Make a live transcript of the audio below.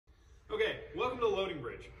loading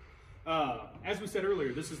bridge. As we said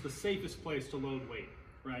earlier, this is the safest place to load weight,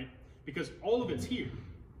 right? Because all of it's here.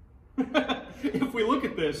 If we look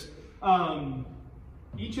at this,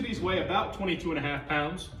 each of these weigh about 22.5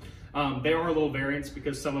 pounds. There are little variants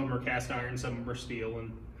because some of them are cast iron, some of them are steel,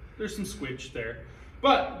 and there's some squitch there.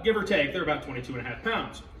 But give or take, they're about 22.5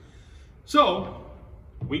 pounds. So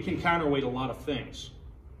we can counterweight a lot of things,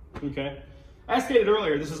 okay? As stated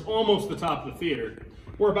earlier, this is almost the top of the theater.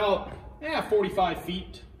 We're about 45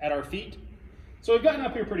 feet at our feet. So we've gotten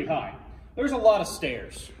up here pretty high. There's a lot of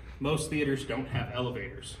stairs. Most theaters don't have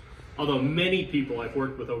elevators. Although many people I've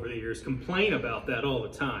worked with over the years complain about that all the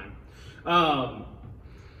time.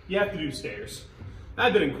 You have to do stairs.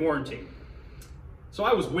 I've been in quarantine, so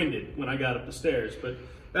I was winded when I got up the stairs, but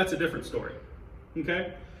that's a different story,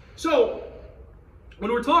 okay? So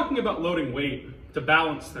when we're talking about loading weight to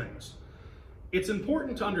balance things, it's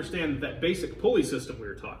important to understand that basic pulley system we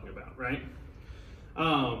were talking about, right?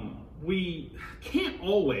 We can't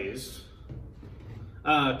always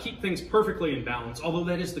keep things perfectly in balance, although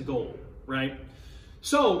that is the goal, right?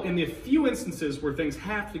 So in the few instances where things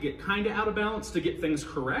have to get kind of out of balance to get things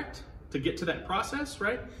correct, to get to that process,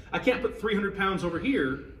 right? I can't put 300 pounds over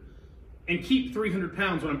here and keep 300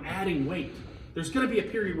 pounds when I'm adding weight. There's gonna be a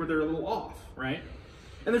period where they're a little off, right?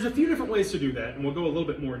 And there's a few different ways to do that, and we'll go a little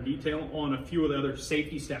bit more in detail on a few of the other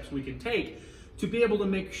safety steps we can take to be able to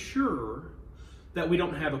make sure that we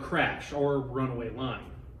don't have a crash or a runaway line,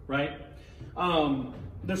 right?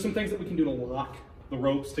 There's some things that we can do to lock the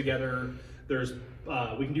ropes together.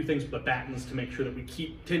 We can do things with the battens to make sure that we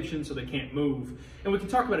keep tension so they can't move. And we can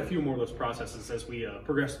talk about a few more of those processes as we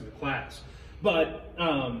progress through the class. But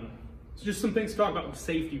just some things to talk about with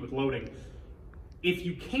safety with loading. If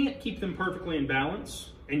you can't keep them perfectly in balance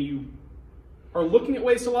and you are looking at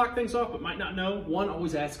ways to lock things off but might not know, one,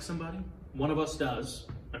 always ask somebody. One of us does,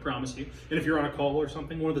 I promise you. And if you're on a call or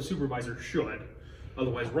something, one of the supervisors should,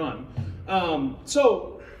 otherwise run.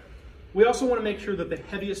 So we also want to make sure that the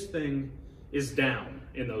heaviest thing is down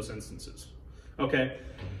in those instances, okay?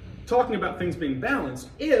 Talking about things being balanced,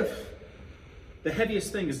 if the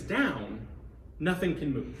heaviest thing is down, nothing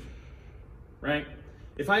can move, right?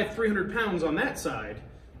 If I have 300 pounds on that side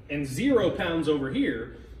and 0 pounds over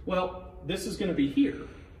here, well, this is gonna be here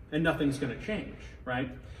and nothing's gonna change,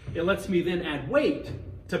 right? It lets me then add weight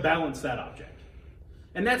to balance that object.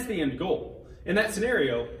 And that's the end goal. In that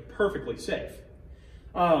scenario, perfectly safe.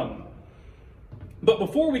 But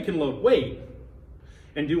before we can load weight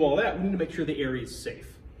and do all that, we need to make sure the area is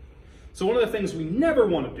safe. So one of the things we never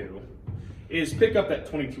want to do is pick up that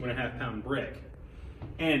 22.5 pound brick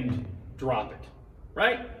and drop it,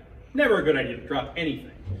 right? Never a good idea to drop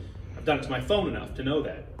anything. I've done it to my phone enough to know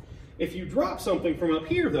that. If you drop something from up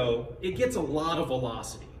here though, it gets a lot of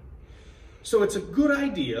velocity. So it's a good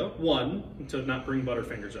idea, one, to not bring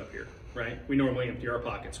Butterfingers up here, right? We normally empty our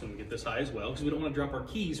pockets when we get this high as well because we don't want to drop our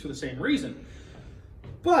keys for the same reason.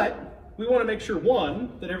 But we want to make sure,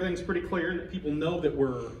 one, that everything's pretty clear and that people know that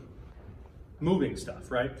we're moving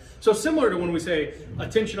stuff, right? So similar to when we say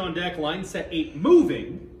attention on deck, line set 8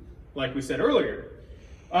 moving, like we said earlier,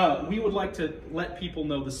 we would like to let people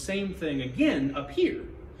know the same thing again up here.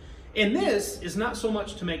 And this is not so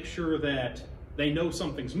much to make sure that they know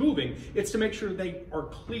something's moving, it's to make sure they are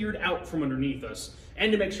cleared out from underneath us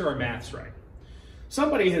and to make sure our math's right.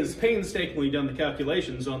 Somebody has painstakingly done the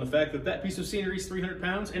calculations on the fact that that piece of scenery is 300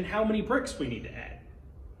 pounds and how many bricks we need to add,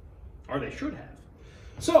 or they should have.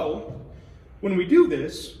 So when we do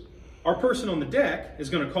this, our person on the deck is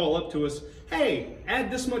going to call up to us, hey, add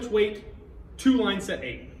this much weight to line set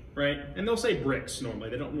 8, right? And they'll say bricks normally.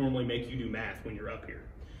 They don't normally make you do math when you're up here.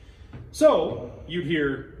 So you'd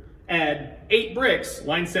hear, add 8 bricks,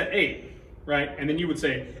 line set 8, right? And then you would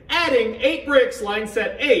say, adding 8 bricks, line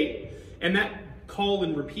set 8, and that call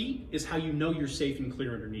and repeat is how you know you're safe and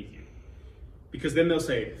clear underneath you. Because then they'll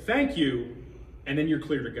say, thank you, and then you're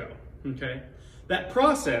clear to go, okay? That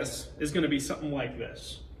process is gonna be something like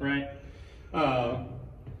this, right?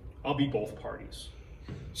 I'll be both parties.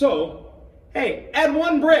 So, hey, add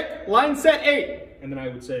 1 brick, line set 8. And then I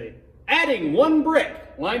would say, adding 1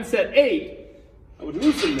 brick, line set 8. I would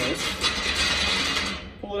loosen this,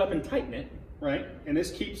 pull it up and tighten it, right? And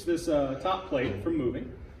this keeps this top plate from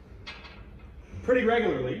moving. Pretty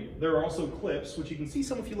regularly, there are also clips, which you can see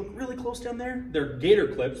some if you look really close down there. They're gator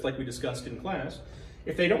clips, like we discussed in class.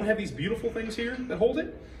 If they don't have these beautiful things here that hold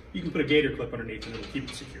it, you can put a gator clip underneath and it'll keep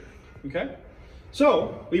it secure, okay?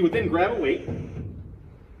 So, we would then grab a weight,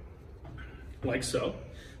 like so.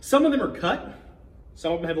 Some of them are cut.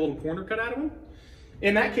 Some of them have a little corner cut out of them.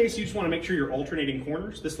 In that case, you just want to make sure you're alternating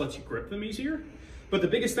corners. This lets you grip them easier. But the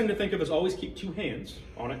biggest thing to think of is always keep 2 hands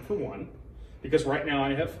on it for one. Because right now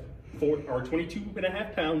I have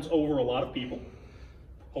 22.5 pounds over a lot of people.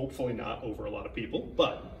 Hopefully not over a lot of people,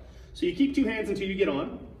 but. So you keep 2 hands until you get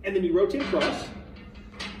on, and then you rotate across,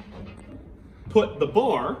 put the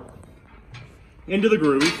bar into the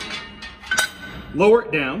groove, lower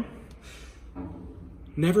it down.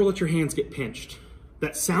 Never let your hands get pinched.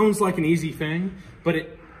 That sounds like an easy thing, but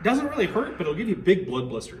it doesn't really hurt, but it'll give you big blood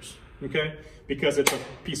blisters, okay? Because it's a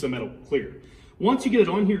piece of metal clear. Once you get it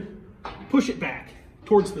on here, push it back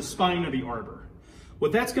towards the spine of the arbor.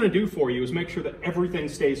 What that's gonna do for you is make sure that everything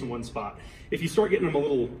stays in one spot. If you start getting them a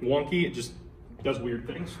little wonky, it just does weird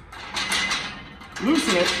things.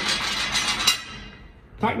 Loosen it,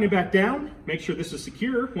 tighten it back down, make sure this is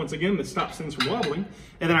secure. Once again, that stops things from wobbling.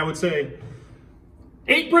 And then I would say,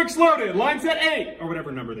 8 bricks loaded, line set 8, or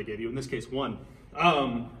whatever number they gave you, in this case 1.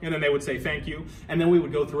 And then they would say thank you, and then we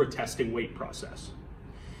would go through a testing weight process.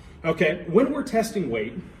 Okay, when we're testing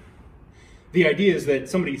weight, the idea is that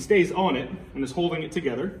somebody stays on it and is holding it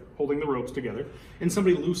together, holding the ropes together, and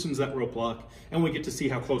somebody loosens that rope lock, and we get to see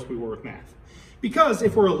how close we were with math. Because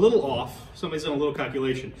if we're a little off, somebody's done a little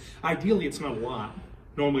calculation, ideally it's not a lot.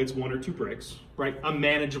 Normally it's 1 or 2 bricks, right? A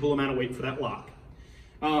manageable amount of weight for that lock.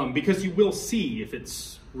 Because you will see if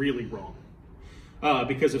it's really wrong.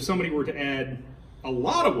 Because if somebody were to add a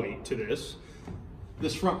lot of weight to this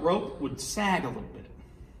front rope would sag a little bit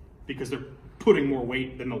because they're putting more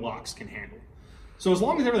weight than the locks can handle. So as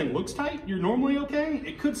long as everything looks tight, you're normally okay.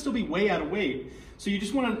 It could still be way out of weight. So you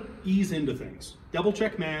just want to ease into things. Double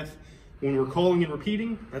check math. When we're calling and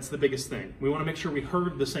repeating, that's the biggest thing. We want to make sure we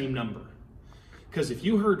heard the same number. Because if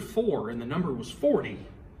you heard 4 and the number was 40,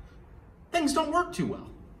 things don't work too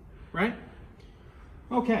well, right?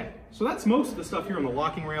 Okay, so that's most of the stuff here on the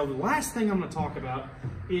locking rail. The last thing I'm going to talk about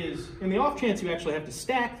is, in the off chance you actually have to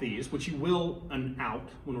stack these, which you will out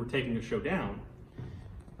when we're taking a show down,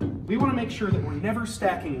 we want to make sure that we're never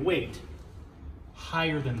stacking weight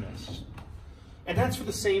higher than this. And that's for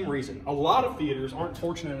the same reason. A lot of theaters aren't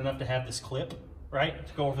fortunate enough to have this clip, right,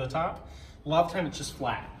 to go over the top. A lot of times it's just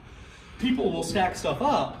flat. People will stack stuff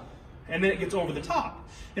up, and then it gets over the top.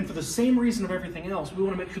 And for the same reason of everything else, we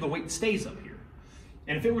want to make sure the weight stays up here.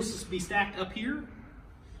 And if it was to be stacked up here,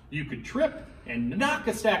 you could trip and knock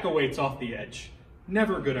a stack of weights off the edge.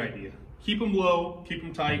 Never a good idea. Keep them low, keep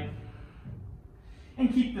them tight,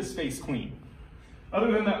 and keep this space clean.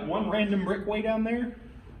 Other than that one random brick way down there,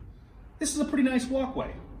 this is a pretty nice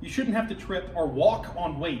walkway. You shouldn't have to trip or walk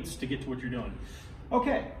on weights to get to what you're doing.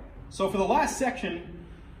 Okay, so for the last section,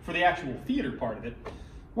 for the actual theater part of it,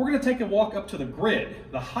 we're going to take a walk up to the grid,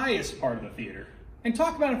 the highest part of the theater, and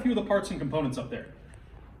talk about a few of the parts and components up there.